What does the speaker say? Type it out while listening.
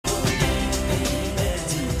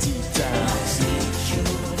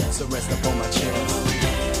rest upon my chest.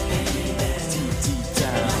 Deep, deep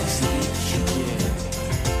down.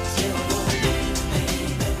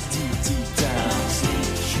 Deep, deep down.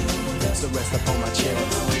 So rest upon my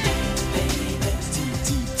chest. Deep,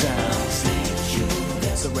 deep down.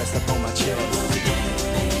 So rest upon my chest.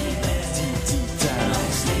 Deep, deep down.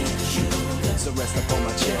 So rest upon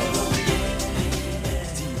my chest.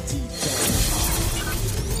 Deep, deep down.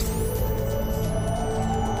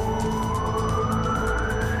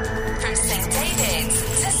 From St. David's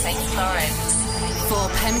to St. Florence. For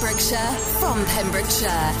Pembrokeshire, from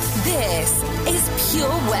Pembrokeshire, this is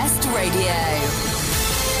Pure West Radio.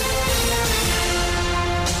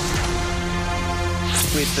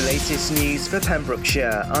 With the latest news for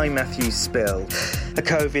Pembrokeshire, I'm Matthew Spill. A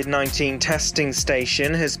COVID-19 testing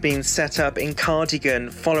station has been set up in Cardigan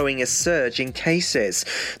following a surge in cases.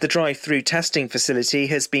 The drive-through testing facility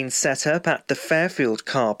has been set up at the Fairfield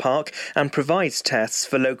car park and provides tests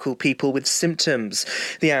for local people with symptoms.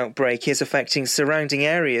 The outbreak is affecting surrounding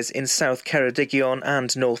areas in South Ceredigion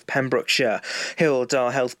and North Pembrokeshire. Hywel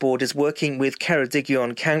Dda Health Board is working with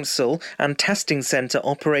Ceredigion Council and testing centre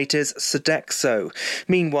operators Sodexo.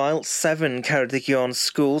 Meanwhile, 7 Ceredigion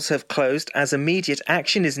schools have closed as immediate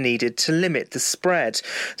action is needed to limit the spread.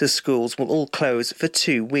 The schools will all close for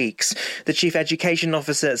 2 weeks. The Chief Education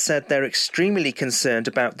Officer said they're extremely concerned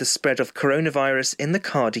about the spread of coronavirus in the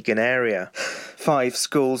Cardigan area. 5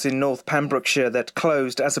 schools in North Pembrokeshire that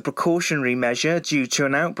closed as a precautionary measure due to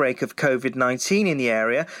an outbreak of COVID-19 in the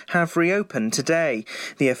area have reopened today.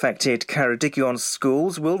 The affected Ceredigion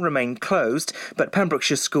schools will remain closed, but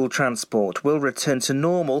Pembrokeshire school transport will return to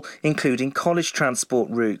normal, including college transport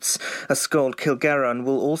routes. Ysgol Cilgerran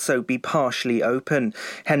will also be partially open.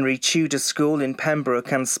 Henry Tudor School in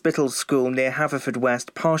Pembroke and Spittal School near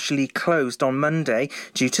Haverfordwest partially closed on Monday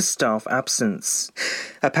due to staff absence.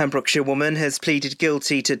 A Pembrokeshire woman has pleaded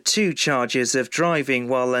guilty to 2 charges of driving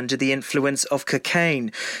while under the influence of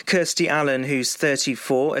cocaine. Kirsty Allen, who's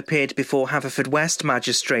 34, appeared before Haverfordwest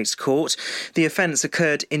Magistrates Court. The offence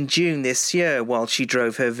occurred in June this year while she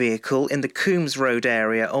drove her vehicle in the Coombs Road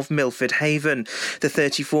area of Milford Haven. The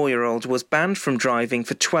 34-year-old was banned from driving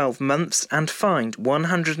for 12 months and fined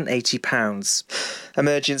 £180.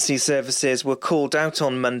 Emergency services were called out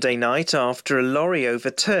on Monday night after a lorry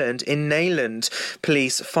overturned in Neyland.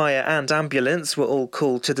 Police, fire and ambulance were all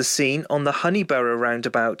called to the scene on the Honeyborough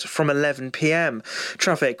roundabout from 11 p.m.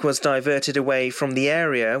 Traffic was diverted away from the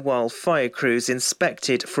area while fire crews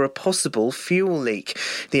inspected for a possible fuel leak.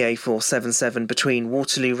 The A477 between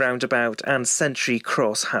Waterloo roundabout and Century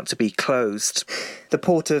Cross had to be closed. The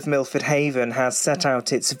Port of Milford Haven has set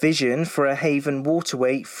out its vision for a haven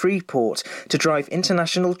waterway free port to drive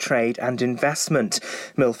international trade and investment.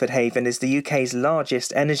 Milford Haven is the UK's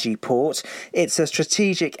largest energy port. It's a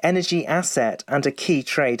strategic energy asset and a key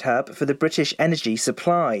trade hub for the British energy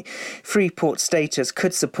supply. Free port status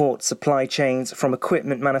could support supply chains from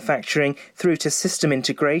equipment manufacturing through to system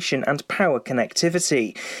integration and power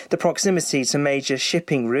connectivity. The proximity to major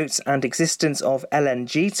shipping routes and existence of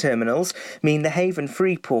LNG terminals mean the Haven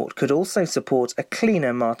Freeport could also support a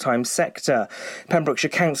cleaner maritime sector.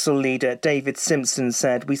 Pembrokeshire Council leader David Simpson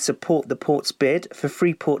said, "We support the port's bid for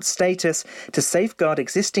Freeport status to safeguard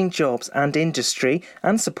existing jobs and industry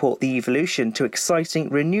and support the evolution to exciting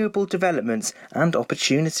renewable developments and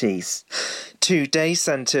opportunities." 2 day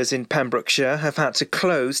centres in Pembrokeshire have had to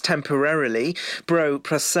close temporarily. Bro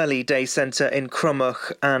Preseli Day Centre in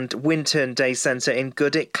Crummoch and Winton Day Centre in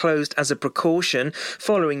Goodwick closed as a precaution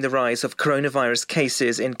following the rise of coronavirus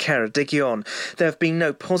cases in Ceredigion. There have been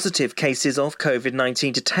no positive cases of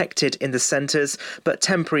COVID-19 detected in the centres, but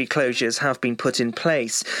temporary closures have been put in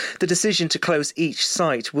place. The decision to close each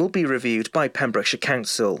site will be reviewed by Pembrokeshire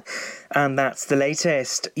Council. And that's the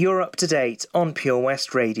latest. You're up to date on Pure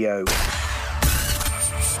West Radio.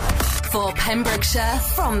 For Pembrokeshire,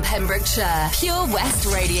 from Pembrokeshire, Pure West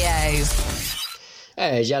Radio.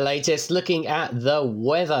 There's your latest. Looking at the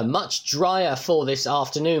weather, much drier for this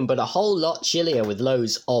afternoon, but a whole lot chillier with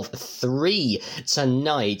lows of 3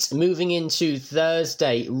 tonight. Moving into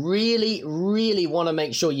Thursday, really want to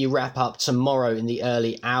make sure you wrap up tomorrow in the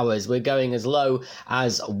early hours. We're going as low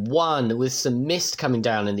as 1 with some mist coming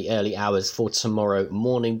down in the early hours for tomorrow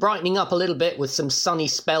morning. Brightening up a little bit with some sunny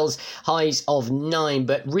spells, highs of 9,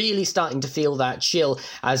 but really starting to feel that chill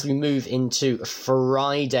as we move into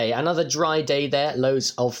Friday. Another dry day there,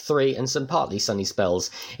 lows of 3 and some partly sunny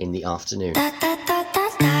spells in the afternoon.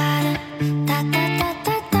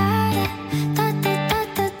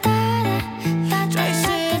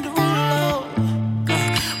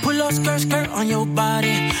 Pull up skirt on your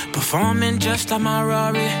body, performing just like my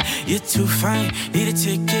Rari. You're too fine, need a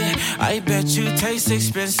ticket. I bet you taste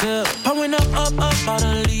expensive. Pouring up, all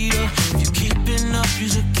the leader. If you keeping up, you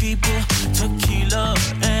should keep it. Tequila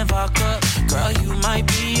and vodka. Girl, you might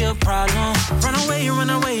be a problem. Run away, run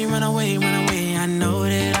away, run away, run away. I know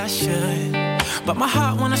that I should, but my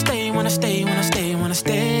heart wanna stay, wanna stay, wanna stay, wanna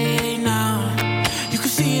stay now. You can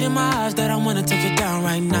see it in my eyes that I wanna take it down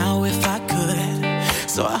right now if I could.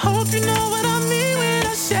 So I hope you know what I mean when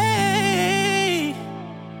I say,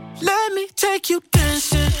 let me take you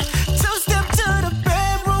dancing. Two-step to the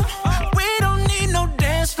bedroom. We don't need no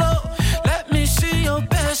dance floor. Let me see your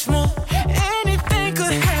best move. Anything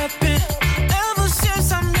could happen. Ever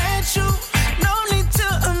since I met you, no need to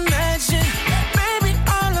imagine. Baby,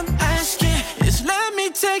 all I'm asking is let me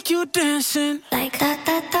take you dancing. Like da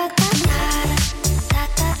da da da da.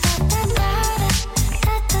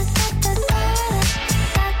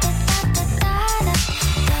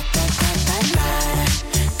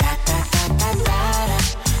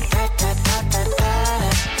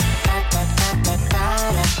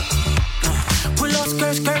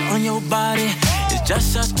 Skirt on your body. It's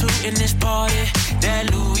just us two in this party.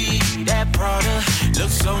 That Louis, that Prada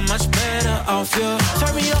looks so much better off you.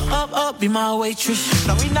 Turn me up, be my waitress.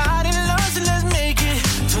 No, we not in love, so let's make it.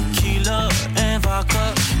 Tequila and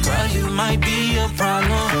vodka. Girl, you might be a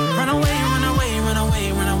problem. Run away, run away, run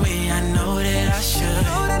away, run away. I know that I should,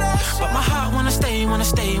 but my heart wanna stay, wanna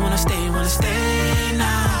stay, wanna stay, wanna stay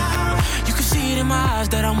now. You can see it in my eyes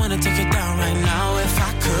that I wanna take it down right now if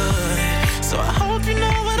I could. So I hope you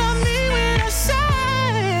know what I mean when I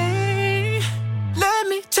say, let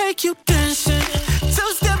me take you dancing.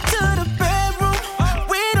 Two-step to the bedroom.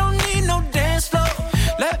 We don't need no dance floor.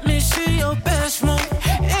 Let me see your best move.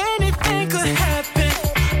 Anything could happen.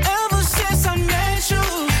 Ever since I met you,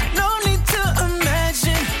 no need to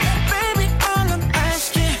imagine. Baby, all I'm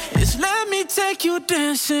asking is let me take you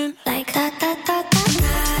dancing. Like da da da da da.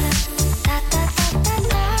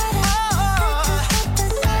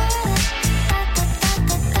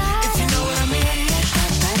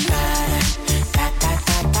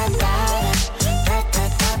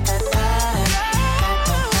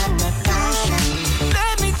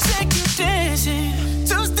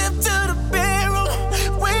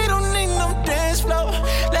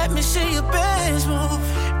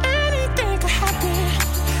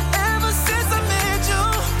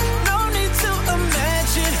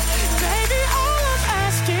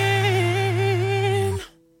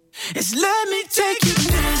 It's let me take you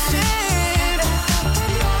dancing.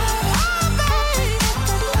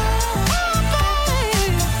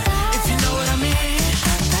 If you know what I mean.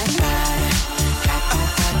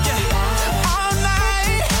 All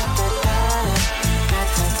night.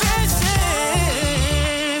 Dancing.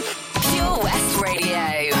 Pure West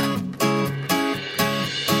Radio.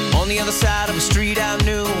 On the other side of the street I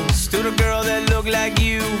knew stood a girl that looked like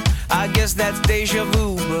you. I guess that's deja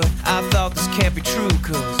vu, but I thought this can't be true,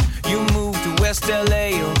 cause you moved to West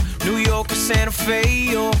LA or New York or Santa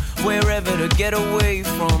Fe or wherever to get away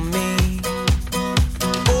from me.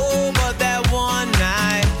 Oh, but that one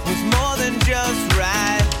night was more than just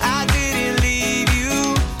right. I didn't leave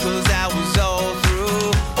you, cause I was all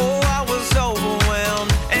through. Oh, I was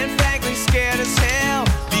overwhelmed and frankly scared as hell,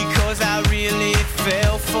 because I really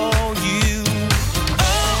fell for you.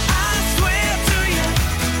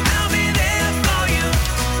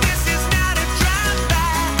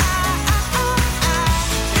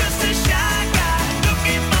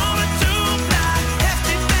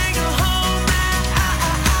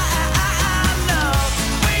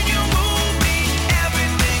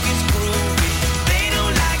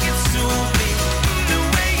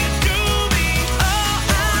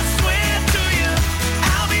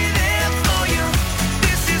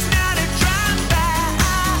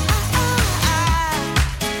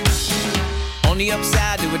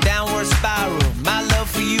 Upside to a downward spiral. My love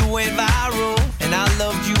for you went viral, and I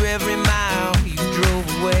loved you every mile you drove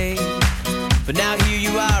away. But now here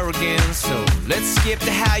you are again, so let's skip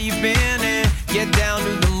to how you've been and get down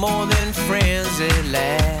to the more than friends at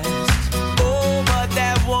last. Oh, but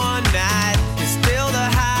that one night is still the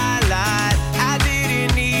highlight. I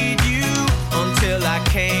didn't need you until I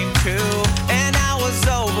came to, and I was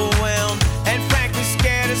overwhelmed and frankly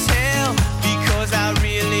scared as hell, because I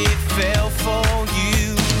really fell for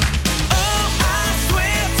you. Oh, I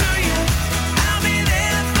swear to you, I'll be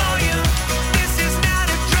there for you. This is not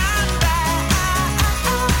a drive-by.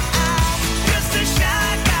 Just a shy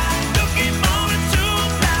guy looking for a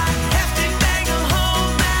two-fly. Have to bang a whole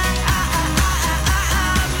night.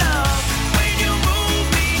 Love when you move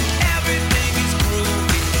me, everything is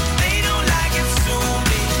groovy. They don't like it, sue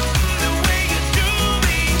me the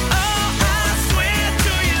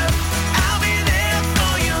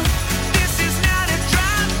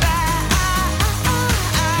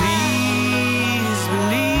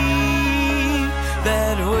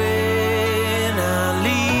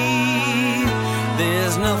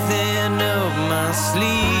playing up my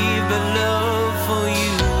sleeve, but love for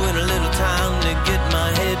you and a little time to get my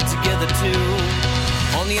head together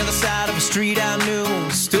too. On the other side of the street I knew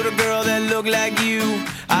stood a girl that looked like you.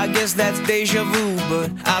 I guess that's deja vu,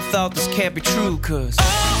 but I thought this can't be true, 'cause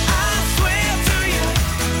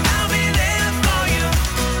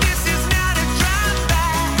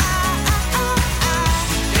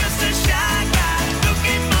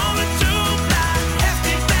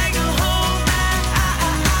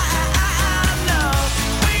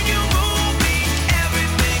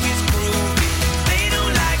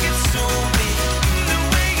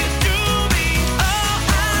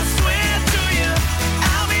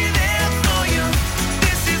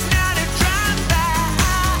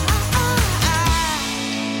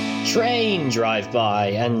Train Drive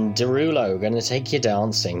By and Derulo gonna take you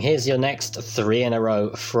dancing. Here's your next 3 in a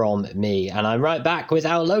row from me, and I'm right back with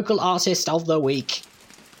our local artist of the week.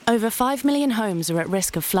 Over 5 million homes are at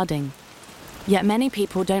risk of flooding, yet many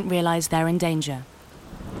people don't realise they're in danger.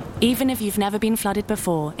 Even if you've never been flooded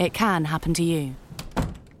before, it can happen to you.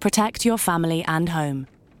 Protect your family and home.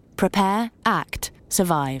 Prepare, act,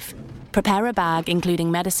 survive. Prepare a bag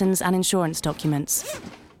including medicines and insurance documents.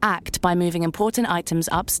 Act by moving important items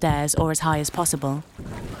upstairs or as high as possible.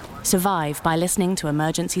 Survive by listening to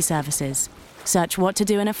emergency services. Search what to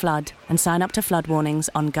do in a flood and sign up to flood warnings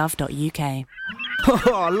on gov.uk.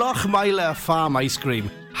 Oh, Lochmeyler Farm Ice Cream.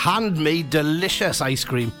 Handmade delicious ice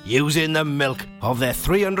cream using the milk of their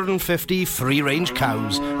 350 free-range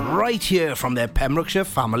cows right here from their Pembrokeshire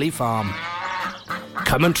family farm.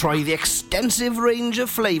 Come and try the extensive range of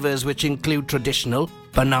flavours which include traditional,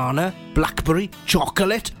 banana, blackberry,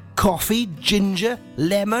 chocolate, coffee, ginger,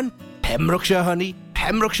 lemon, Pembrokeshire honey,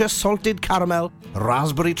 Pembrokeshire salted caramel,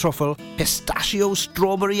 raspberry truffle, pistachio,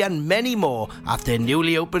 strawberry and many more at their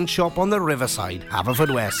newly opened shop on the Riverside,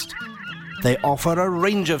 Haverfordwest. They offer a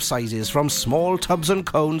range of sizes from small tubs and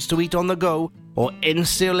cones to eat on the go or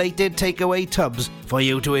insulated takeaway tubs for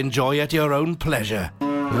you to enjoy at your own pleasure.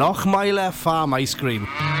 Lochmeyler Farm Ice Cream.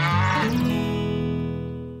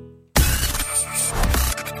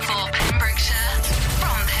 For Pembrokeshire,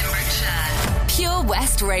 from Pembrokeshire, Pure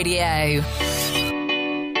West Radio.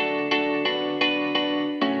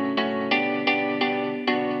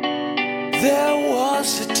 There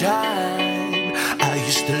was a time I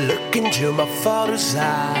used to look into my father's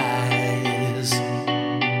eyes.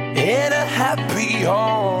 In a happy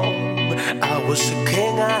home, I was a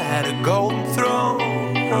king, I had a golden throne.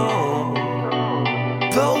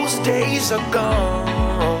 Those days are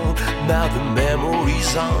gone, now the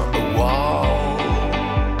memories on the wall.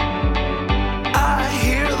 I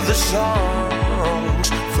hear the songs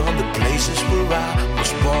from the places where I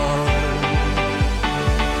was born.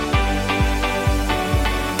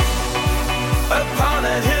 Upon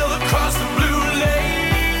a hill across the blue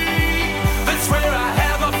lake, that's where I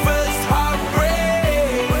had my first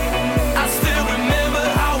heartbreak. I still remember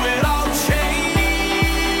how it all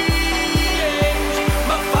changed.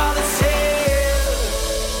 My father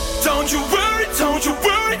said, don't you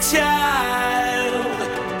worry, child.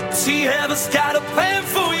 See, heaven's got a plan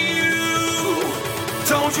for you.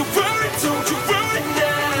 Don't you worry now.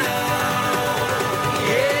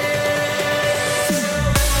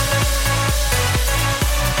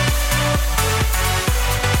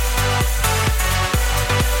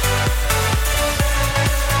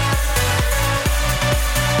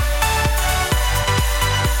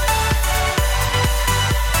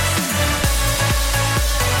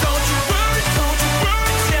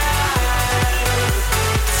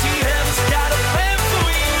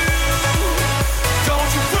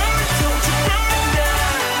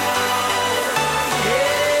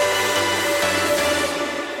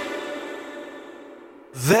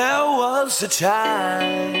 A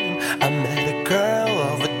time I met a girl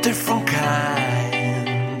of a different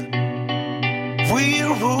kind. We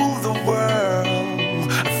ruled the world.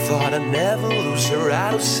 I thought I'd never lose her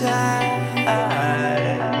outside.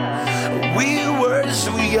 We were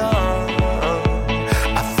so young.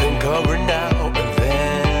 I think of her now and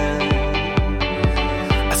then.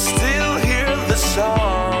 I still hear the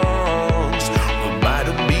songs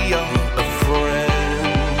reminding me of a friend.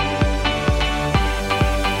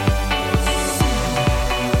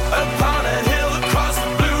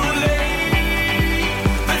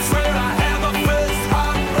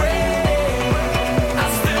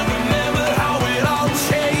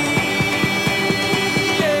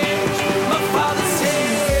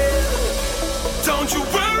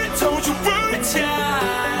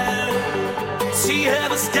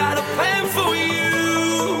 Got a plan for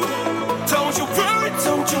you. Don't you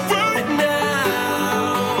worry now.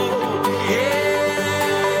 Yeah.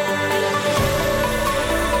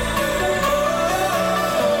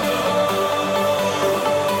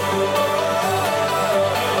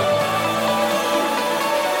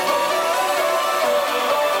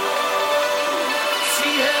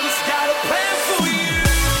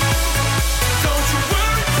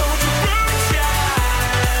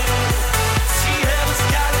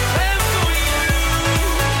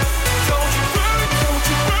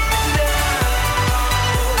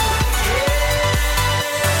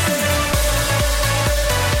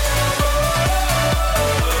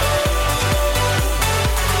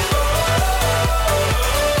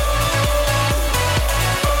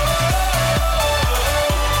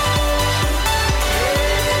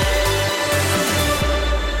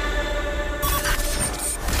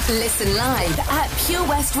 Listen live at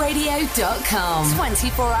purewestradio.com.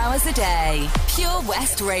 24 hours a day. Pure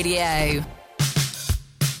West Radio.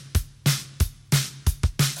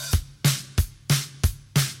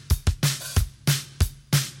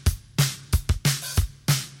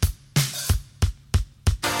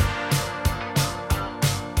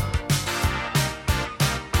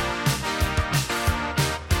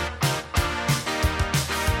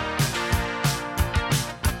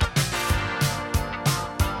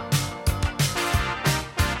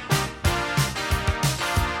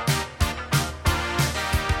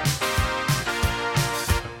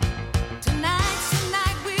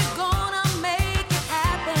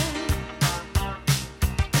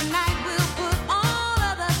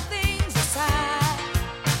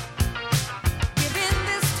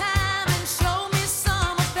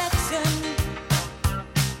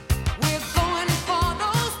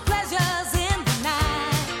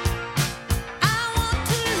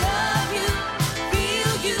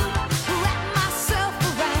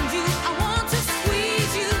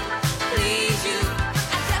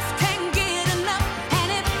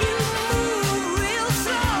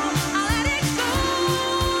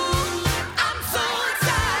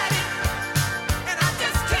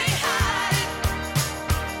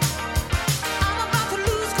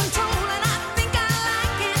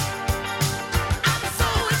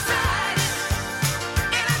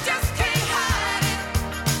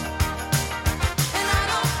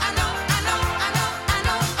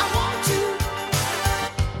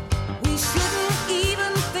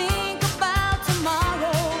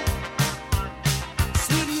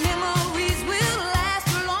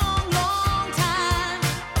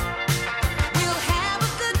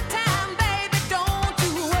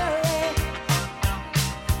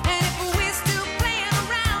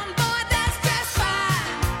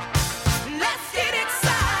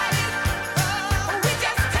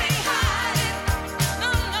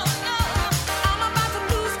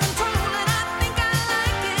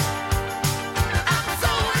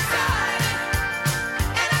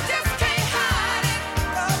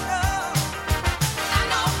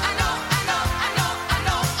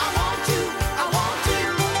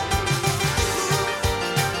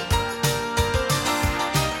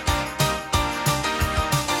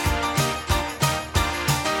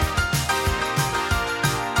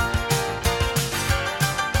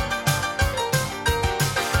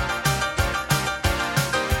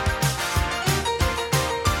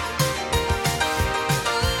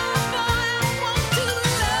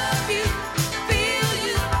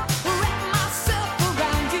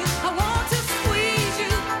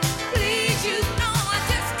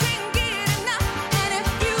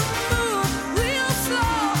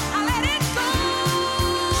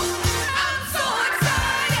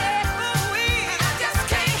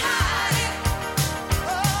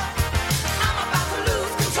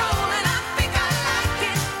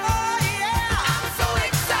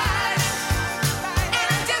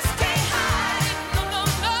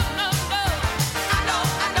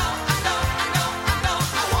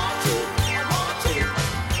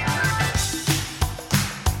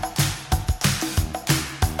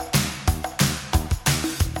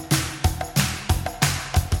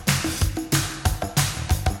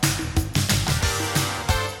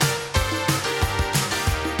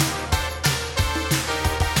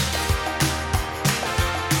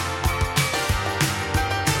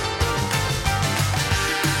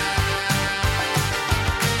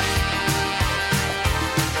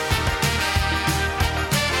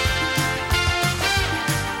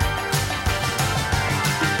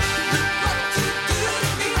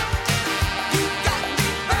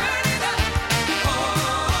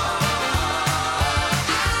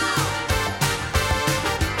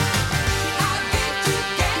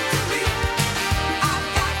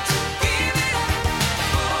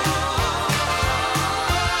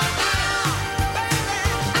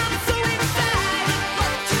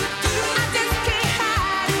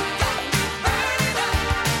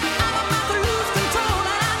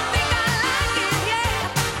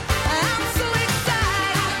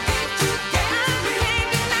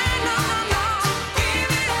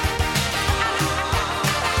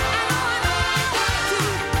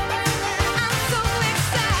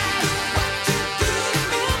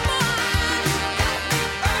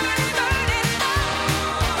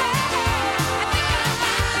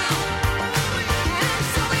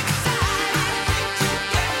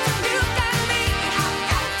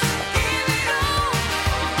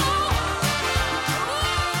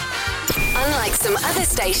 some other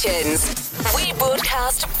stations. We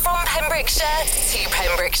broadcast from Pembrokeshire to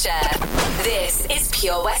Pembrokeshire. This is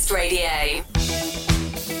Pure West Radio.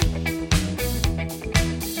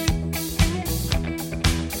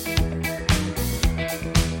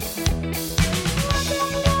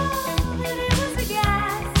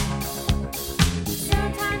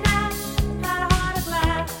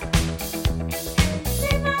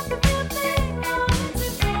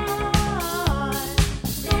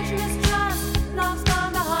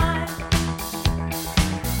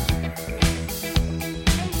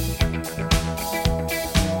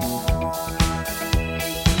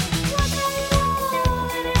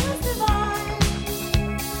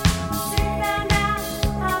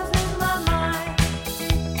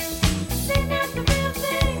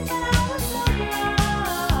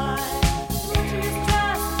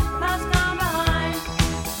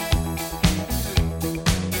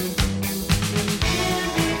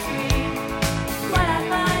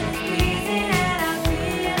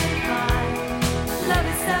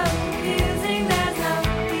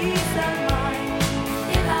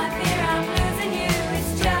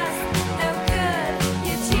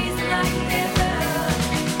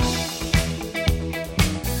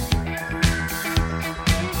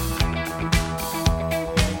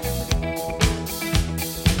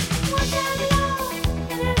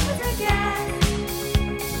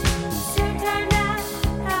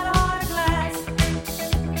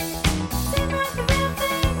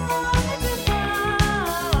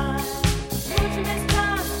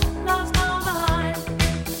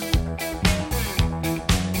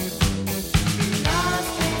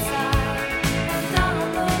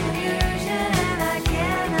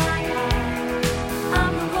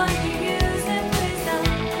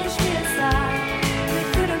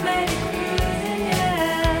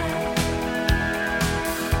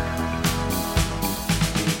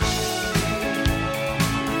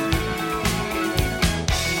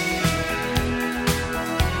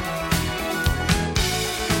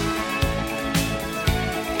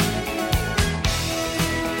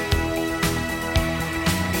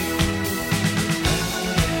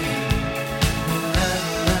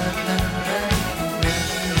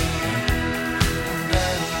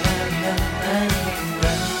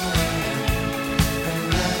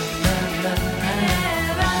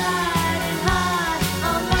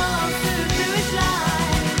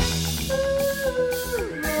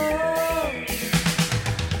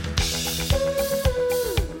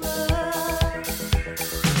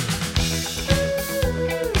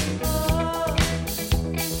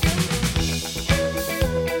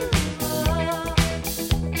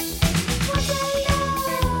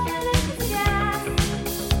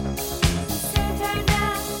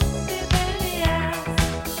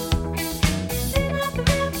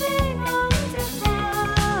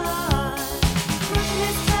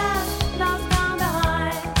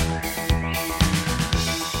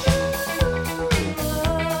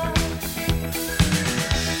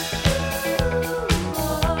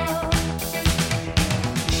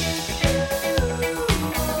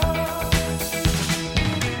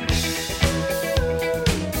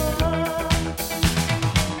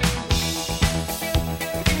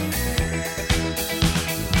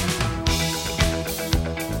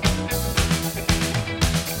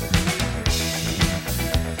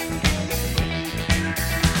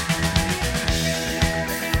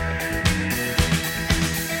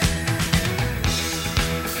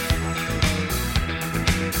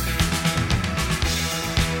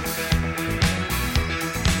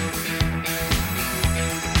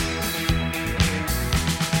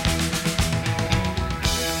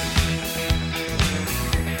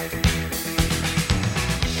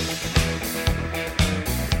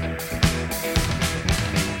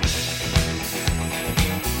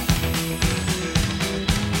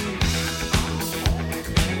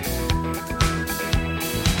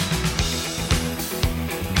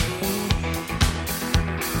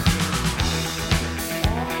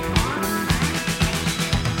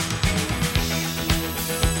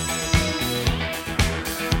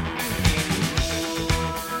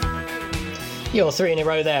 Your three in a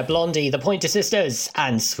row there, Blondie, the Pointer Sisters,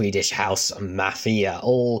 and Swedish House Mafia,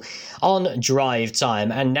 all on Drive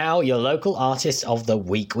Time. And now your local artist of the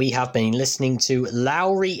week. We have been listening to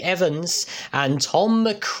Lowry Evans and Tom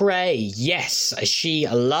McRae. Yes, she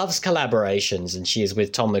loves collaborations, and she is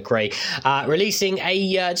with Tom McRae, releasing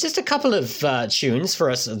just a couple of tunes for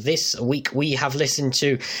us this week. We have listened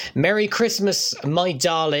to Merry Christmas, My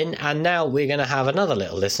Darling, and now we're going to have another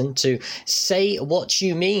little listen to Say What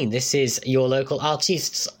You Mean. This is your local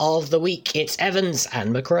artists of the week. It's Evans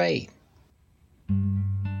and McRae.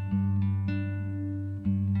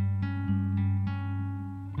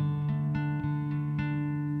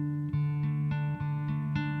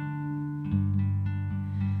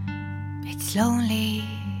 It's lonely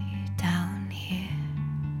down here.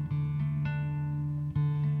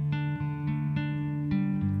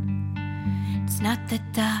 It's not the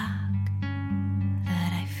dark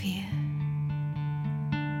that I fear.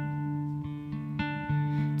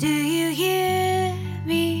 Do you hear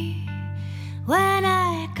me when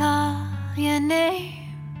I call your name?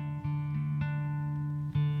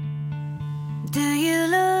 Do you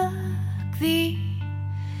look the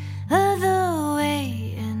other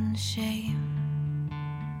way in shame?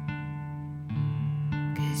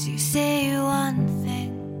 'Cause you say one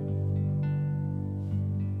thing,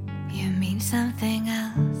 you mean something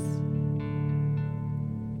else.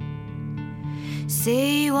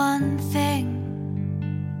 Say one thing,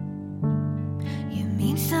 you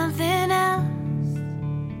mean something else.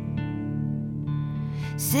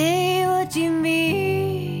 Say what you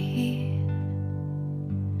mean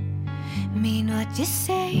what you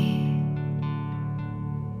say.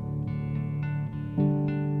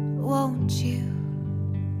 Won't you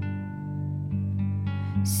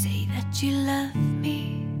say that you love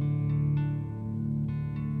me?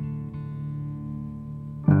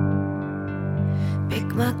 Pick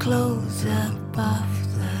my clothes up off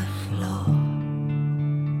the floor.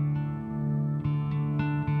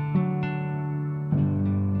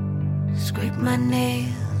 Scrape my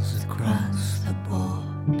nails across the board.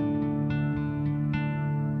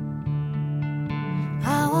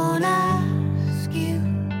 I won't ask you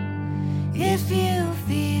if you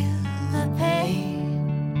feel the pain.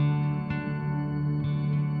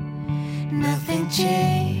 Nothing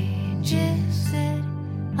changes, it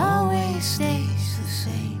always stays the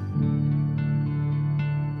same.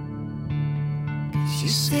 'Cause you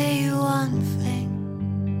say one thing,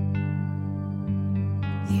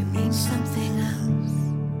 you mean something else.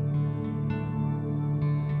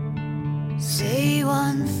 Say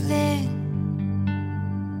one thing,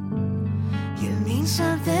 you mean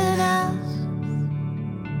something else.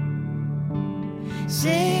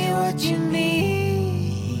 Say what you mean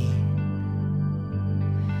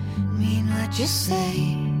what you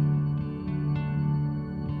say.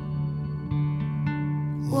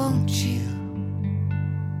 Won't you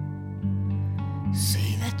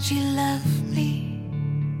say that you love me?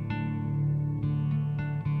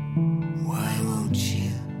 Why won't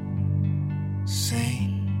you say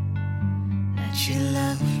that you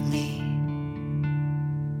love me?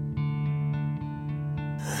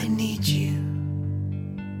 I need you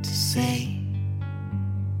to say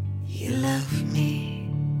you love me.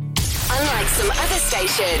 Unlike some other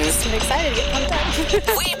stations, I'm excited to get pumped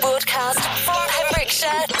up. we broadcast from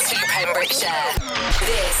Pembrokeshire to Pembrokeshire.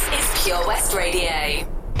 This is Pure West Radio.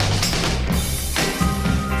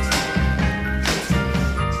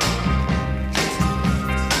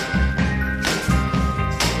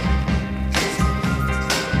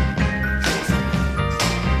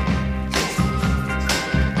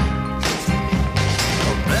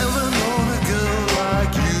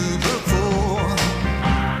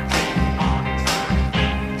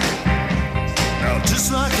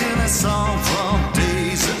 Song from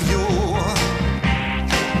days of yore.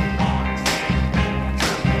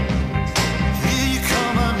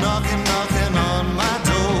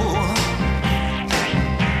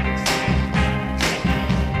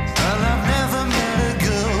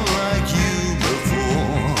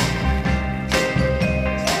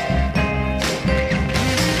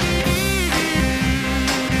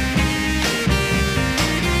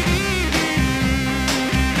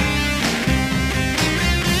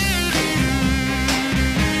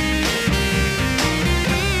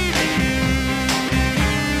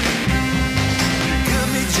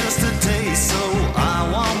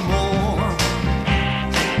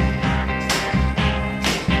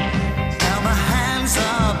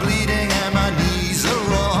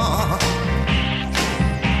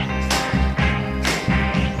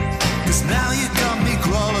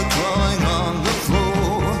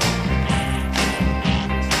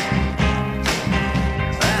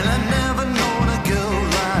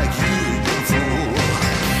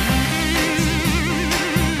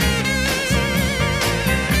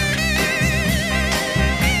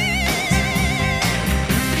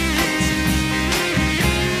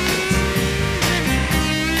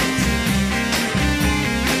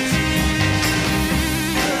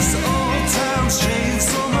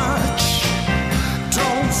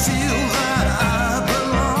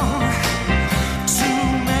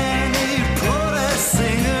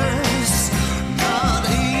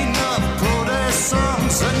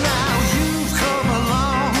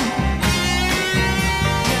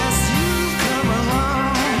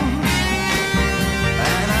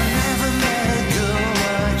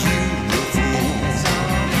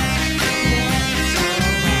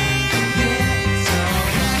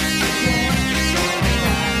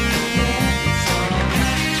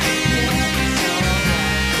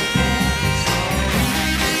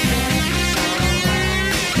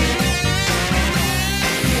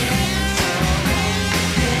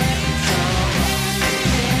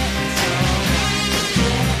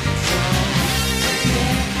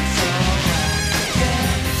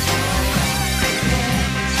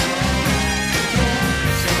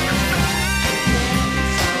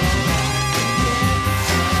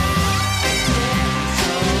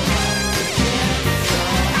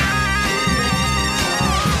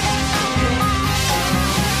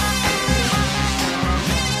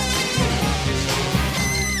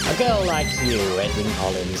 you, Edwin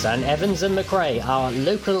Collins. And Evans and McRae are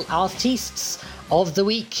local artistes of the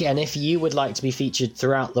week. And if you would like to be featured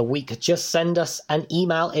throughout the week, just send us an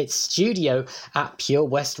email. It's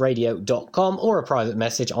studio@purewestradio.com, or a private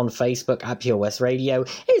message on Facebook at Pure West Radio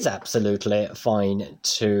is absolutely fine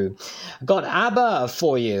too. Got ABBA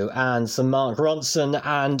for you and some Mark Ronson.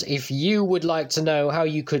 And if you would like to know how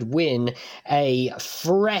you could win a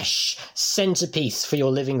fresh centerpiece for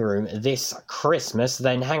your living room this Christmas,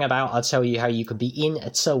 then hang about. I'll tell you how you could be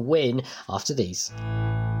in to win after these.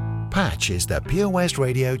 Patch is the Pure West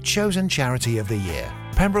Radio chosen charity of the year.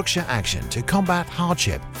 Pembrokeshire Action to Combat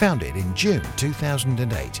Hardship, founded in June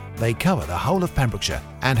 2008. They cover the whole of Pembrokeshire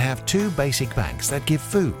and have 2 basic banks that give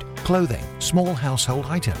food, clothing, small household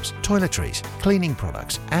items, toiletries, cleaning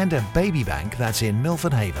products, and a baby bank that's in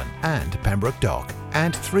Milford Haven and Pembroke Dock.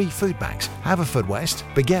 And 3 food banks, Haverfordwest,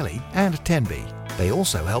 Begelly and Tenby. They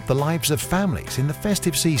also help the lives of families in the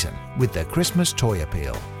festive season with their Christmas toy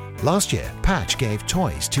appeal. Last year, Patch gave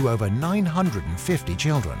toys to over 950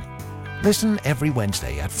 children. Listen every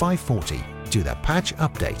Wednesday at 5:40 to the Patch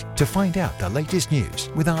Update to find out the latest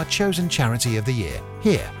news with our chosen charity of the year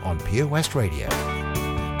here on Pure West Radio.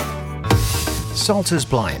 Salters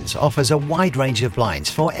Blinds offers a wide range of blinds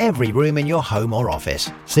for every room in your home or office.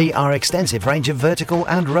 See our extensive range of vertical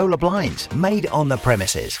and roller blinds made on the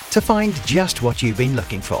premises to find just what you've been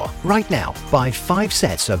looking for. Right now, buy 5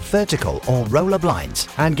 sets of vertical or roller blinds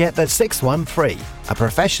and get the 6th one free. A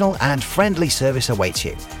professional and friendly service awaits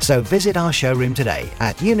you. So visit our showroom today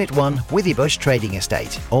at Unit 1 Withybush Trading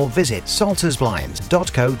Estate or visit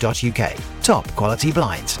saltersblinds.co.uk. Top quality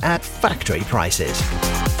blinds at factory prices.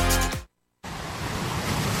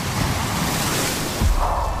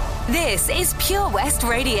 This is Pure West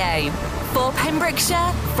Radio. For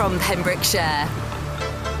Pembrokeshire, from Pembrokeshire.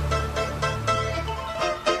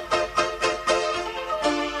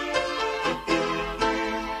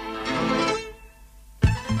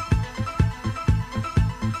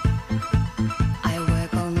 I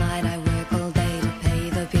work all night, I work all day to pay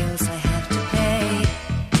the bills I have to pay.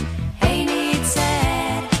 Ain't it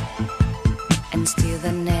sad? And still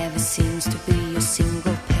there never seems to be a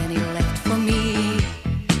single penny left for me.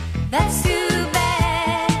 That's too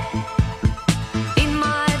bad. In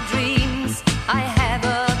my dreams, I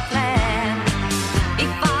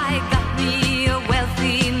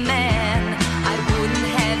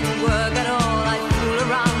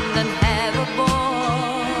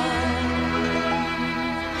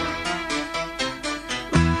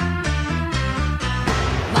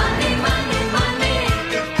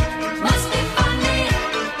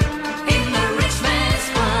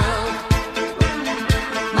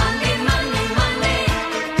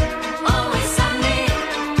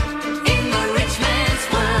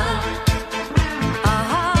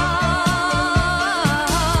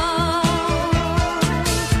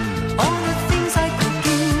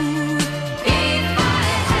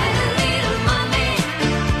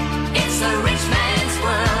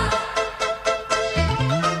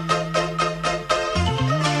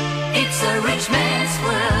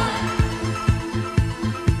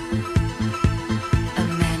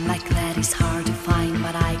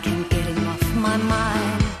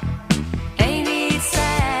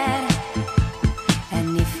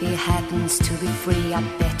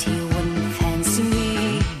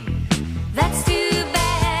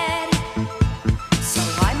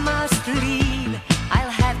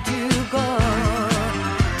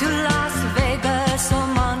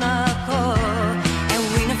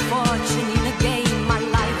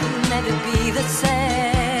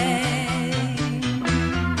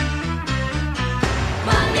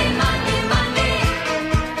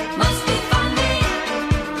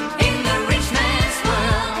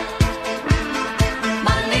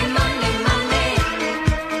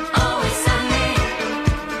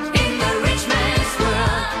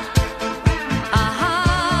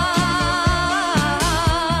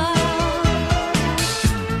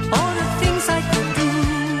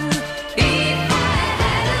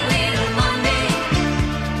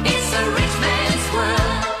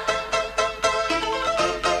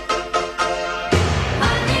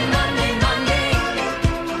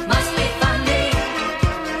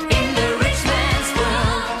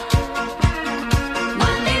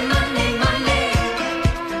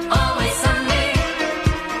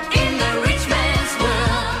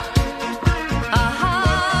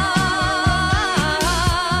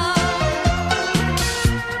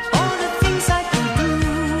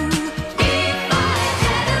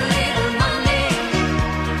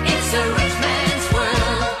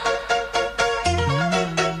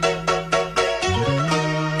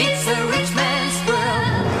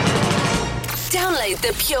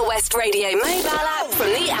the Pure West Radio mobile app from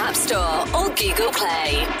the App Store or Google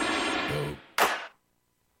Play.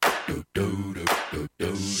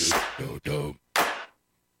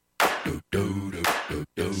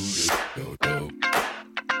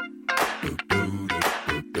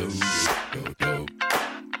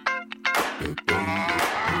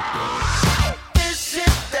 This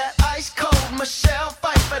hit that ice cold Michelle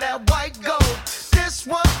fight for that white gold. This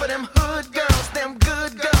one for them hood girls, them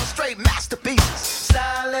good girls, straight masterpieces.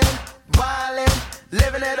 Stylin', wildin',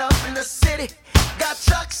 living it up in the city. Got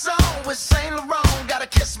Chuck's on with Saint Laurent. Gotta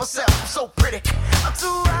kiss myself, I'm so pretty. I'm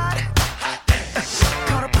too hot.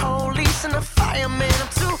 Call the police and the fireman. I'm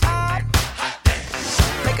too hot.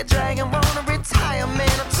 Make a dragon wanna retire,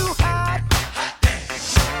 man. I'm too hot.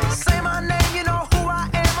 Say my name, you know who I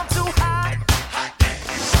am. I'm too hot.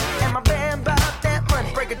 And my band bought that money.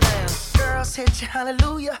 Break it down. Girls hit you,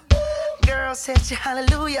 hallelujah. Girls hit you,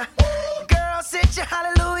 hallelujah. Girls hit you,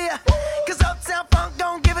 hallelujah. Cause Uptown Funk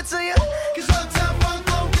don't give it to you. Cause Uptown Funk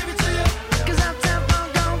don't give it to you. Cause Uptown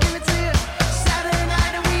Funk don't give it to you. Saturday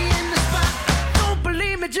night and we in the spot. Don't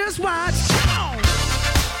believe me, just watch. Come on.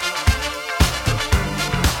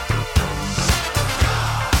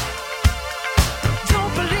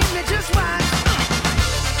 Don't believe me, just watch.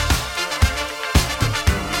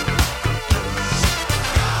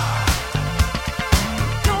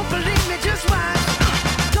 Don't believe me, just watch.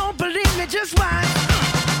 Don't believe me, just watch.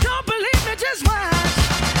 Don't believe me, just watch.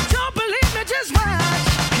 Don't believe me, just watch.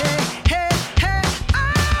 Hey, hey, hey,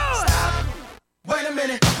 oh! Stop. Wait a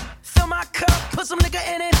minute. Fill my cup, put some nigga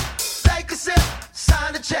in it. Take a sip,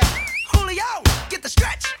 sign the check. Julio, get the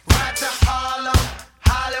stretch. Right to Harlem,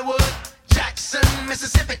 Hollywood, Jackson,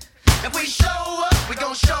 Mississippi. If we show up, we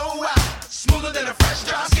gon' show out. Smoother than a fresh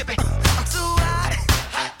drop skipping. I'm too hot.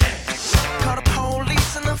 Call the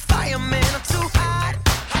police and the fireman. I'm too hot.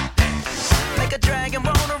 Make a dragon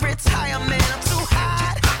wanna retire, man. I'm too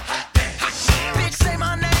hot. Bitch, say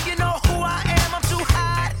my name, you know who I am. I'm too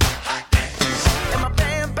hot. And my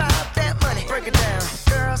band bought that money. Break it down.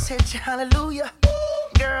 Girls hit you, hallelujah.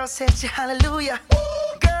 Girls hit you, hallelujah.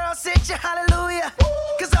 Girls hit you, hallelujah.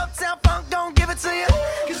 Cause Uptown Funk don't give it to you.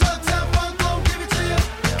 Cause Uptown Funk don't give it to you.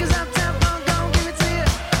 Cause Uptown Funk don't give it to you.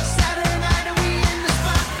 Saturday night and we in the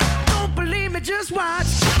spot. Don't believe me, just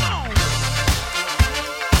watch. Come on.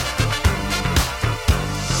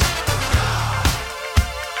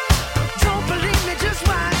 Don't believe me, just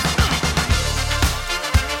watch.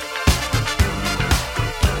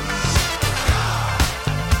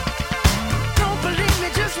 Don't believe me,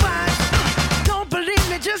 just watch. Don't believe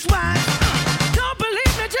me, just watch. Don't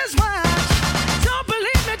believe me, just watch. Don't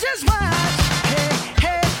believe me, just watch. Hey,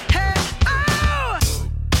 hey, hey, oh!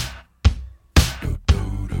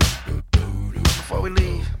 Before we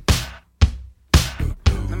leave,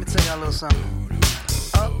 let me tell y'all a little something.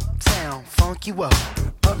 Uptown, funk you up.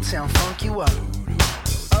 Uptown, funk you up.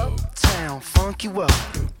 Uptown, funk you up.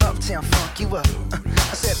 Uptown, funk you up.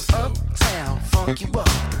 I said uptown, funk you up.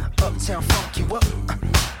 Uptown, funk you up.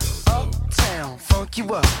 Uptown, funk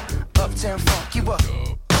you up. Uptown, funk you up.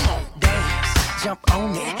 Come on, dance, jump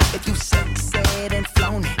on it. If you sexed and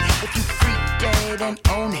flown it. If you freak dead and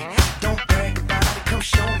own it. Don't brag about it, come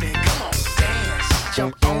show me. Come on, dance,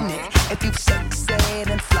 jump on it. If you sexed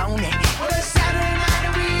and flown it. Well, it's Saturday night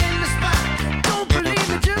and we in the spot. Don't believe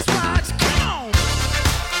it, just watch. Come on.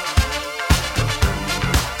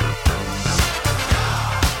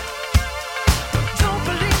 Don't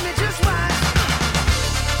believe me, just watch.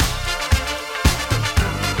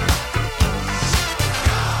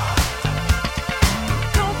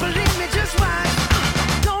 Don't believe me, just watch.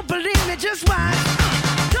 Don't believe me, just watch.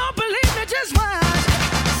 Don't believe me, just watch.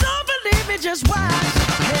 Don't believe me, just watch.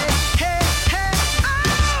 Hey, hey, hey,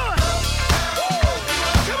 oh!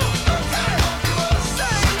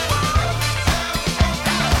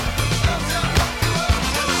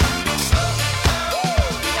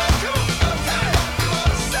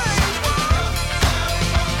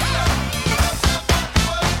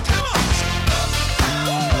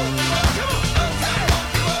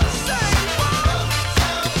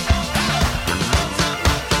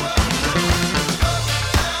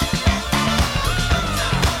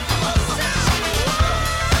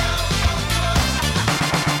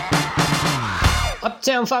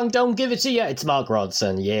 Uptown Funk don't give it to you. It's Mark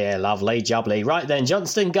Rodson. Yeah, lovely jubbly. Right then,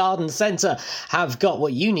 Johnston Garden Centre have got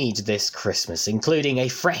what you need this Christmas, including a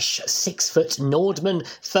fresh 6-foot Nordman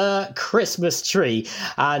fir Christmas tree.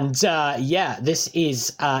 And this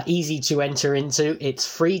is easy to enter into. It's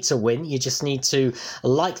free to win. You just need to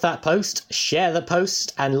like that post, share the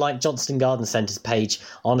post, and like Johnston Garden Centre's page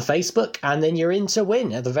on Facebook, and then you're in to win.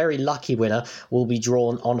 The very lucky winner will be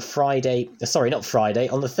drawn on Friday. Sorry, not Friday,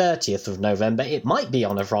 on the 30th of November. It might be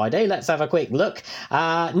on a Friday. Let's have a quick look.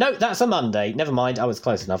 No, that's a Monday. Never mind, I was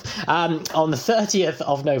close enough. On the 30th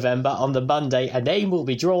of November, on the Monday, a name will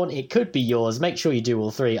be drawn. It could be yours. Make sure you do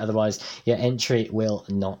all three, otherwise your entry will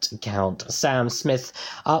not count. Sam Smith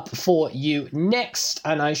up for you next,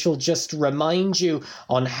 and I shall just remind you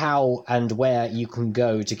on how and where you can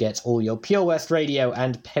go to get all your Pure West Radio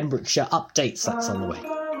and Pembrokeshire updates. That's on the way.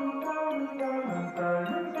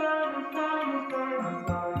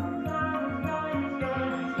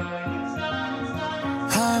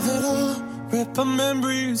 Have it all, rip the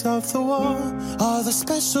memories off the wall. All the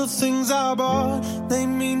special things I bought, they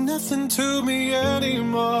mean nothing to me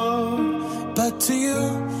anymore. But to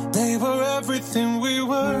you, they were everything we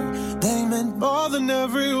were. They meant more than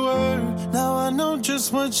every word. Now I know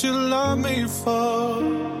just what you love me for.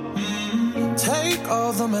 Take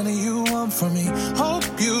all the money you want from me. Hope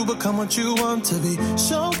you become what you want to be.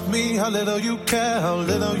 Show me how little you care, how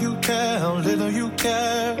little you care, how little you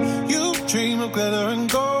care. You dream of glitter and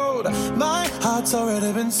gold. My heart's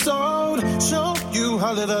already been sold. Show you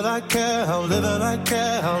how little I care, how little I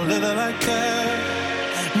care, how little I care.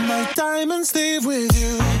 My diamonds leave with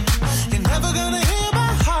you. You're never gonna hear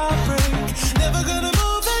my heart break. Never gonna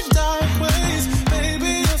move in dark ways.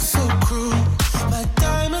 Baby, you're so cruel. My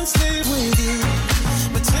diamonds leave with you.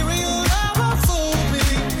 Material never fooled me.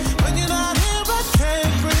 When you're not here, I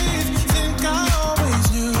can't breathe. Think I always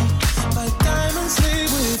knew. My diamonds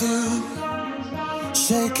leave with you.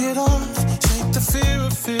 Shake it off. Shake the fear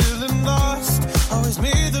of feeling lost. Always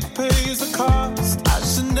me that pays the cost. I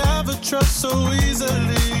should never trust so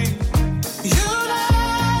easily. You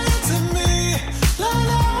lied to me,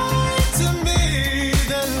 lied to me.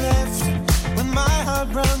 Then left with my heart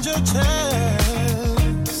round your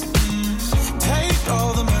chest. Take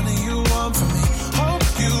all the money you want from me. Hope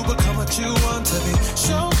you become what you want to be.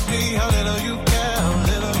 Show me how little you care, how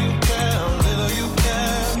little you care, how little you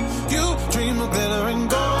care. You dream of glitter and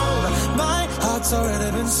gold. My heart's already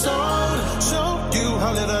been sold. Show you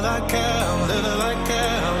how little I care, how little I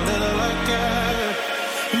care, how little I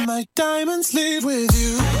care. My diamonds leave with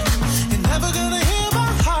you. You're never gonna hear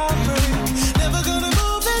my heart break. Never gonna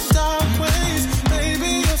move in dark ways.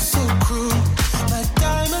 Baby, you're so cruel. My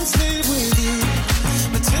diamonds leave with you.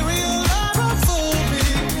 Material never fooled me.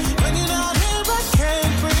 When you're not here, I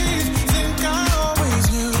can't breathe. Think I always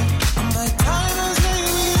knew. My diamonds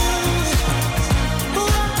leave with you.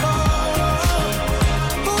 Ooh, oh,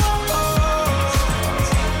 ooh, oh,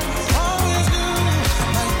 always knew.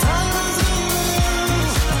 My diamonds leave with you.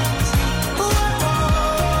 Ooh,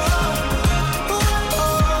 oh,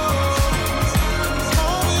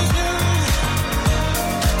 always knew.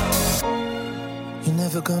 You're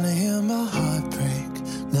never gonna hear my heart break.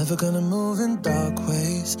 Never gonna move in dark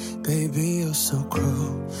ways. Baby, you're so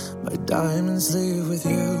cruel. My diamonds leave with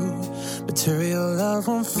you. Material love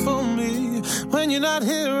won't fool me. When you're not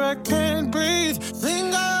here, I can't breathe.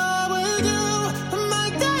 Think I always do. My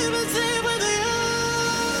diamonds leave with you.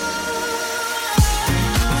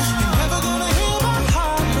 You're never gonna hear my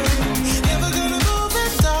heart break. Never gonna move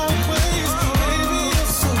in dark ways. Baby,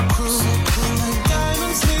 you're so cruel. My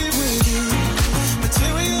diamonds leave with you.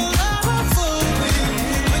 Material never fooled me.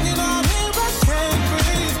 When you're not here, I can't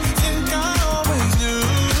breathe. Think I always knew.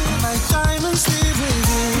 My diamonds leave with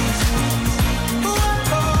you. Ooh,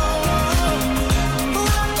 oh,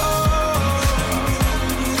 ooh, oh,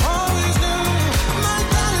 always knew. My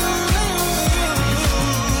diamonds leave with you.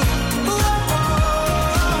 Ooh, oh,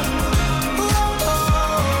 ooh,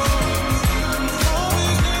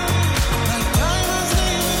 always knew. My diamonds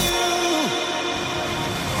leave with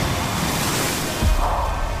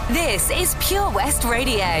you. This is Pure West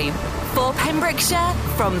Radio. For Pembrokeshire,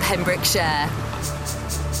 from Pembrokeshire.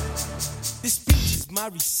 This speech is my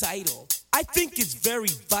recital. I think it's very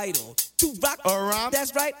vital to rock around.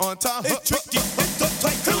 That's right, on time. It's tricky. It's so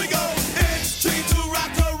tight. Here we go. It's tricky to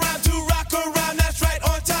rock around. To rock around. That's right,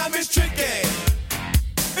 on time. It's tricky.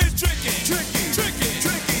 It's tricky. Tricky. Tricky.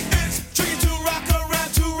 Tricky. It's tricky to rock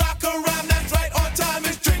around. To rock around. That's right, on time.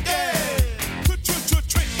 It's tricky.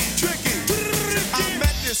 Tricky. Tricky. I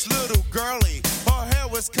met this little girlie. Her hair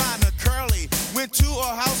was kinda curly. Went to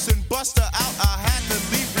her house and bust her out. I had to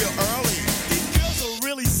leave real early. These girls are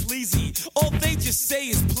really sleazy. All they just say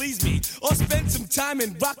is impress me or spend some time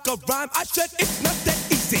and rock a rhyme. I said it's not that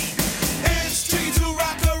easy. It's tricky to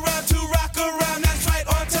rock around. That's right,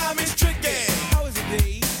 on time is tricky. How is it,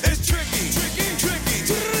 D? It's tricky.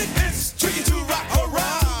 It's tricky to rock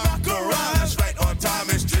around. That's right, on time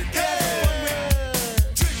is tricky.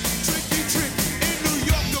 Tricky. In New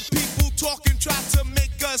York, the people talking try to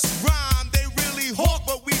make us rhyme. They really hawk,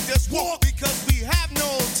 but we just walk because we have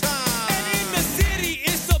no time. And in the city,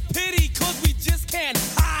 it's a pity cause we just can't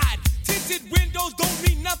hide. Tinted windows don't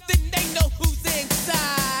mean nothing, they know who's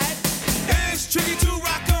inside. It's tricky to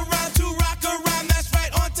rock around. That's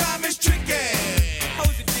right, on time is tricky. How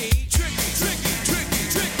is it, D? Tricky.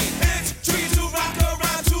 It's tricky to rock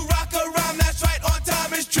around. That's right, on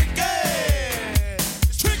time is tricky.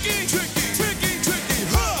 Tricky,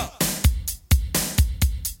 huh?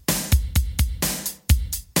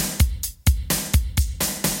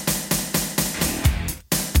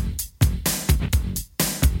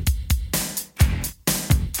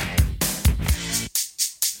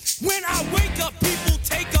 When I wake up, people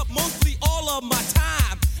take up mostly all of my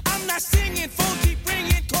time. I'm not singing, phone keep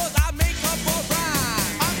ringing, cause I make up a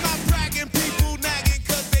rhyme. I'm not bragging, people nagging,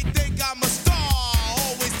 cause they think I'm a star.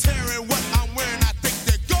 Always tearing what I'm wearing, I think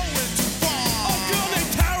they're going too far. A girl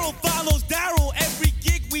named Carol follows Daryl every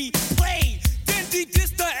gig we play. Then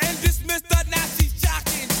dissed her and dismissed her, now she's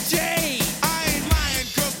jocking Jay. I ain't lying,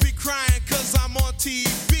 girls be crying, cause I'm on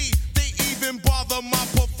TV. They even bother my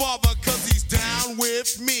poor father, cause he's down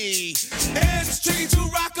with me. It's tricky to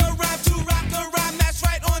rock around. That's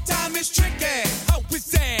right, on time is tricky. How is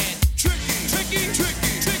that? Tricky.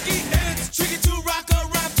 It's tricky to rock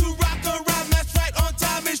around. That's right, on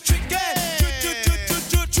time is tricky.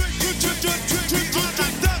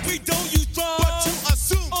 We don't use drugs, but you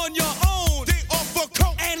assume on your own. They offer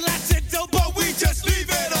coke and lots of dope, but we just leave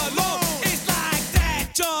it alone. It's like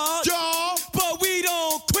that, y'all. But we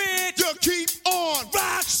don't quit. You keep on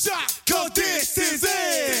rock shock, cause this is it.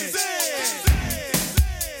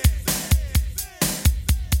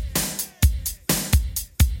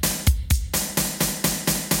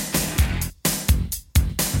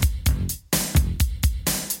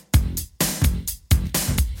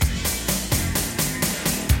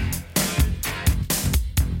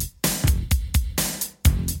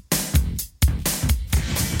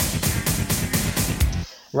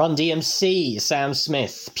 Run DMC, Sam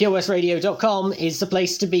Smith. PureWestRadio.com is the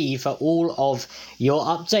place to be for all of your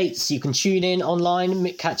updates. You can tune in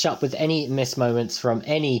online, catch up with any missed moments from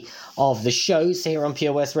any of the shows here on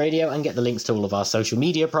Pure West Radio, and get the links to all of our social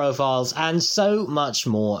media profiles and so much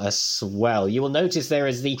more as well. You will notice there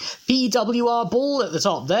is the PWR ball at the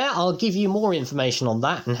top there. I'll give you more information on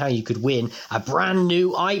that and how you could win a brand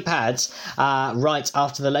new iPad right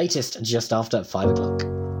after the latest, just after 5 o'clock.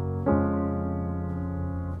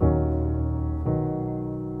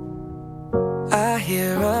 I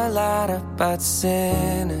hear a lot about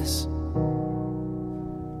sinners.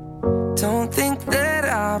 Don't think that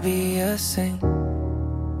I'll be a saint,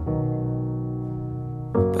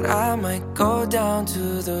 but I might go down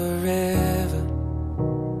to the river.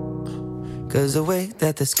 'Cause the way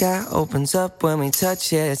that the sky opens up when we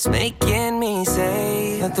touch it, it's making me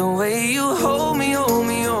say that the way you hold me, hold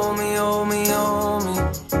me, hold me, hold me, hold me,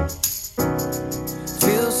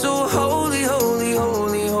 feels so holy, holy,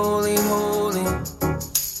 holy, holy, holy.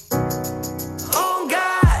 Oh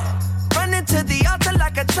God, running to the altar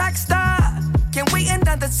like a track star. Can we end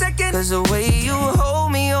on the second? 'Cause the way you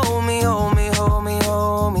hold me, hold me, hold me, hold me,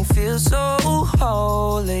 hold me, feels so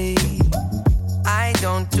holy. I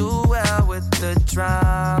don't do well with the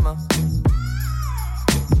drama,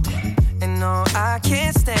 and no, I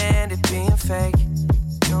can't stand it being fake.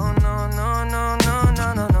 No, no, no, no, no,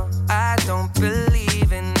 no, no, no. I don't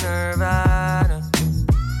believe in Nirvana,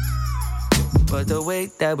 but the way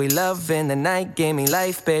that we love in the night gave me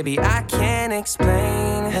life, baby. I can't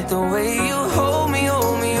explain that the way you hold me,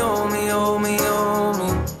 hold me, hold me, hold me, hold me,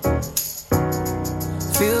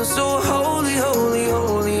 feels so holy, holy,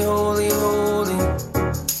 holy, holy, holy.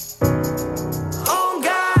 Oh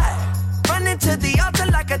God, running to the altar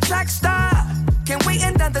like a track star. Can we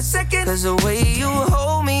end on the second? 'Cause the way you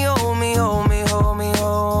hold me, hold me, hold me, hold me,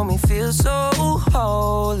 hold me, feels so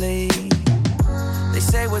holy. They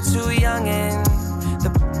say we're too young and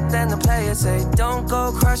then the players say don't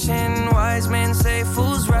go crushing. Wise men say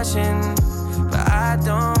fools rushing, but I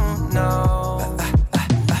don't know.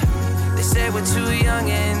 They say we're too young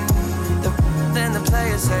and then the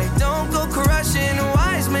players say don't go crushing.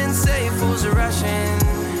 Wise men say fools are rushing,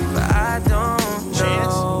 but I don't know.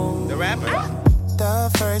 Chance, the rapper.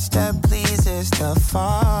 The first step pleases the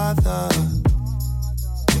Father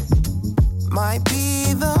might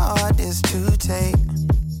be the hardest to take.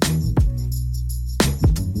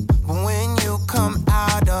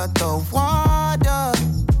 but the water.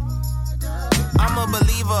 I'm a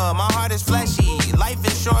believer, my heart is fleshy. Life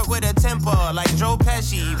is short with a temper, like Joe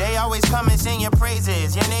Pesci. They always come and sing your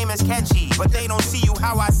praises, your name is catchy. But they don't see you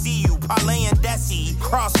how I see you, Parlay and Desi.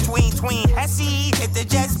 Cross tween, Hesse. Hit the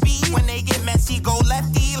jet speed, when they get messy, go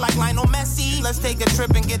lefty, like Lionel Messi. Let's take a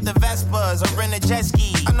trip and get the Vespas, or rent a jet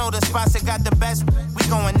ski. I know the spots that got the best, we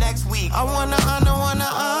going next week. I wanna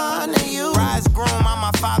honor you. Rise groom, I'm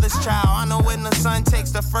my father's child. I know when the son takes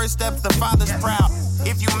the first step, the father's proud.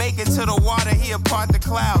 If you make it to the water, he'll part the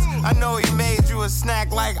clouds. I know he made you a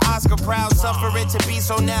snack like Oscar Proud. Suffer it to be,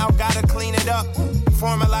 so now gotta clean it up.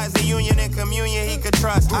 Formalize the union and communion he could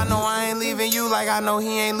trust. I know I ain't leaving you like I know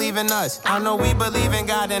he ain't leaving us. I know we believe in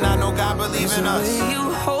God and I know God believes in us.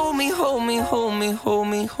 You hold me, hold me, hold me, hold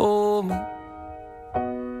me, hold me.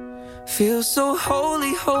 Feel so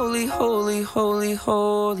holy, holy, holy, holy,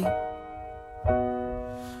 holy.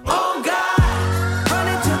 Oh God.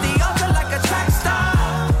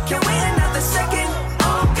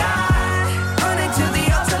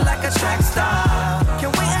 Track star. Can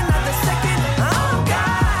wait another second. Oh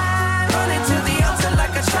God, running to the altar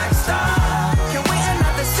like a track star. Can wait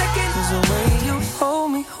another second. 'Cause the way you hold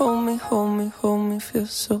me, hold me, hold me, hold me, feel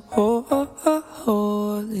so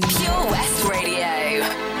holy. Pure West Radio.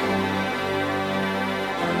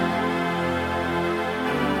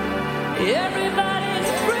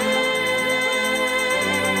 Everybody's free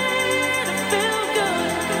to feel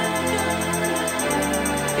good.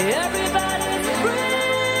 Everybody's free.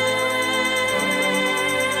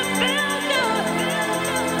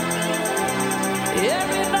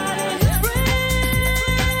 Everybody's free.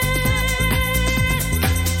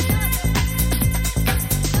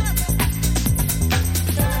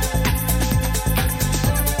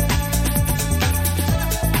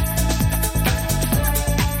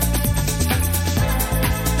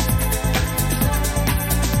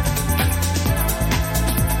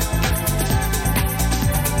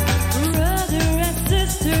 Brother and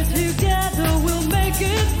sister together we'll make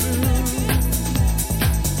it through.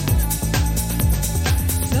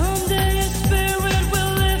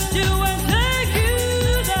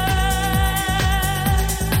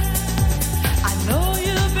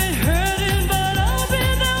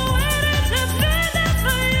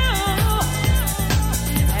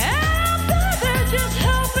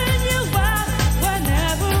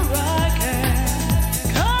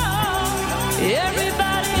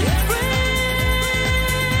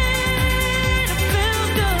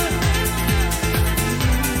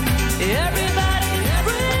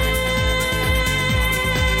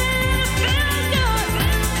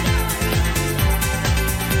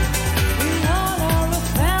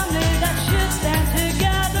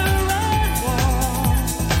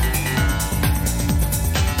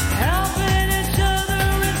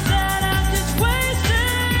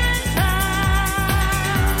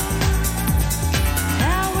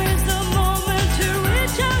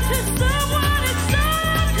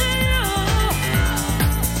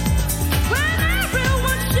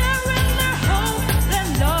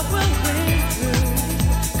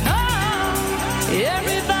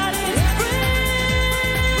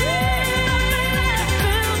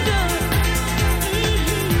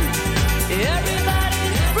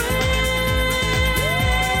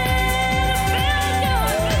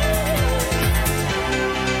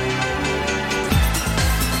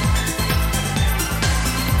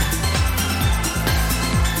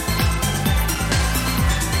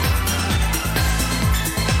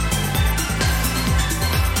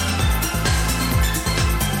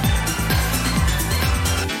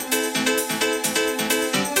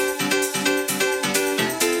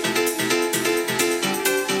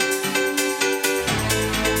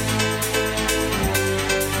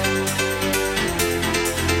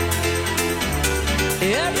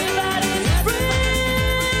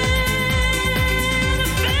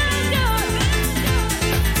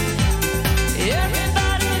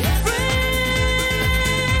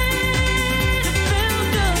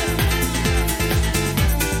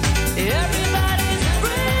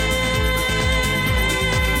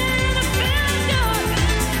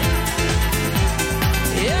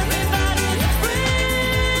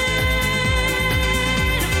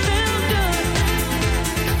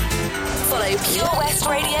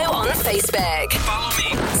 Facebook. Follow me.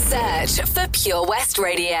 Search for Pure West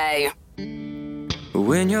Radio.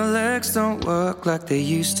 When your legs don't work like they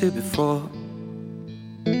used to before,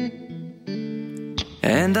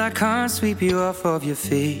 and I can't sweep you off of your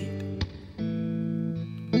feet,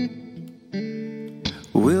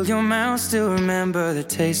 will your mouth still remember the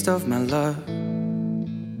taste of my love?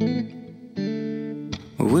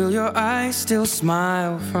 Will your eyes still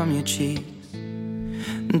smile from your cheeks?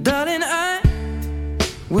 Darling, I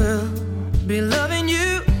will be loving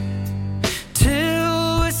you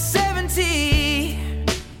till we're 70.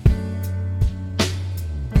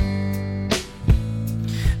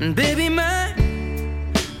 And baby, my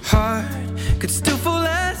heart could still fall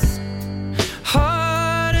as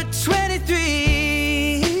hard at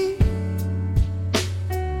 23.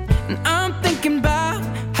 And I'm thinking about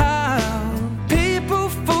how people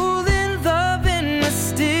fall in love in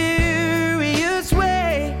mysterious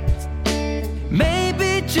ways.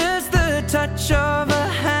 Maybe just the touch of a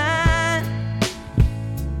hand.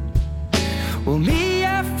 Well, me,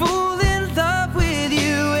 I fall in love with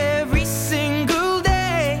you every single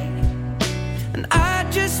day. And I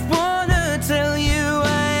just wanna tell you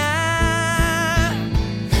I am.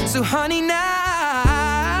 So honey,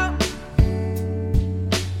 now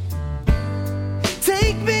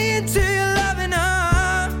take me into your loving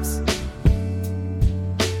arms.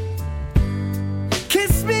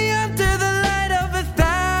 Kiss me under the light of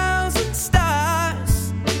 1,000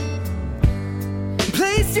 stars.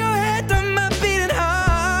 Place your head on my beating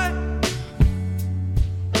heart.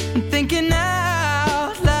 I'm thinking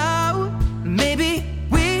out loud, maybe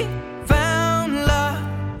we found love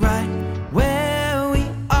right where we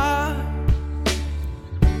are.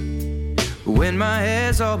 When my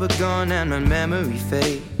hair's all but gone and my memory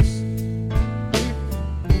fades,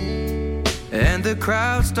 and the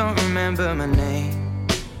crowds don't remember my name.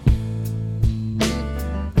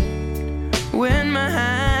 When my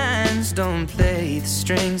hands don't play the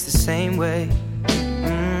strings the same way,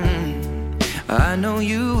 I know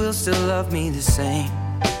you will still love me the same.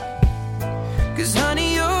 'Cause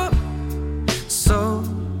honey, your soul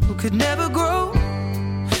could never grow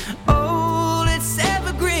old, it's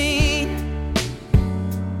evergreen.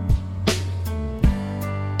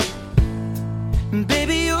 And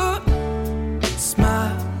baby, your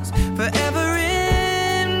smile's forever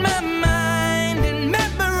in my mind and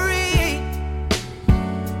memory.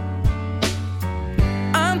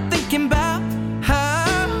 I'm thinking about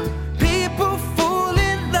how people fall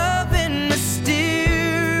in love in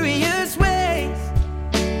mysterious ways.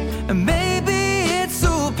 And maybe it's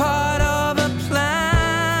all part of a plan.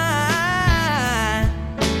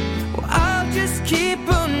 Well, I'll just keep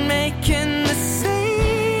on making the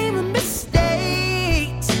same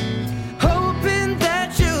mistakes, hoping that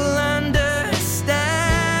you'll understand.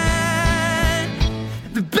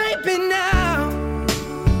 But baby, now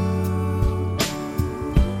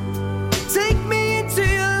take me into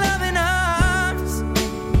your loving arms.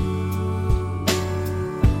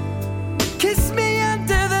 Kiss me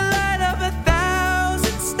under the light of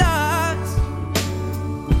 1,000 stars.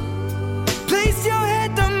 Place your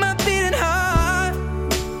head on my beating heart.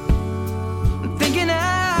 I'm thinking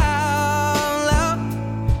out loud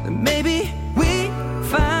that maybe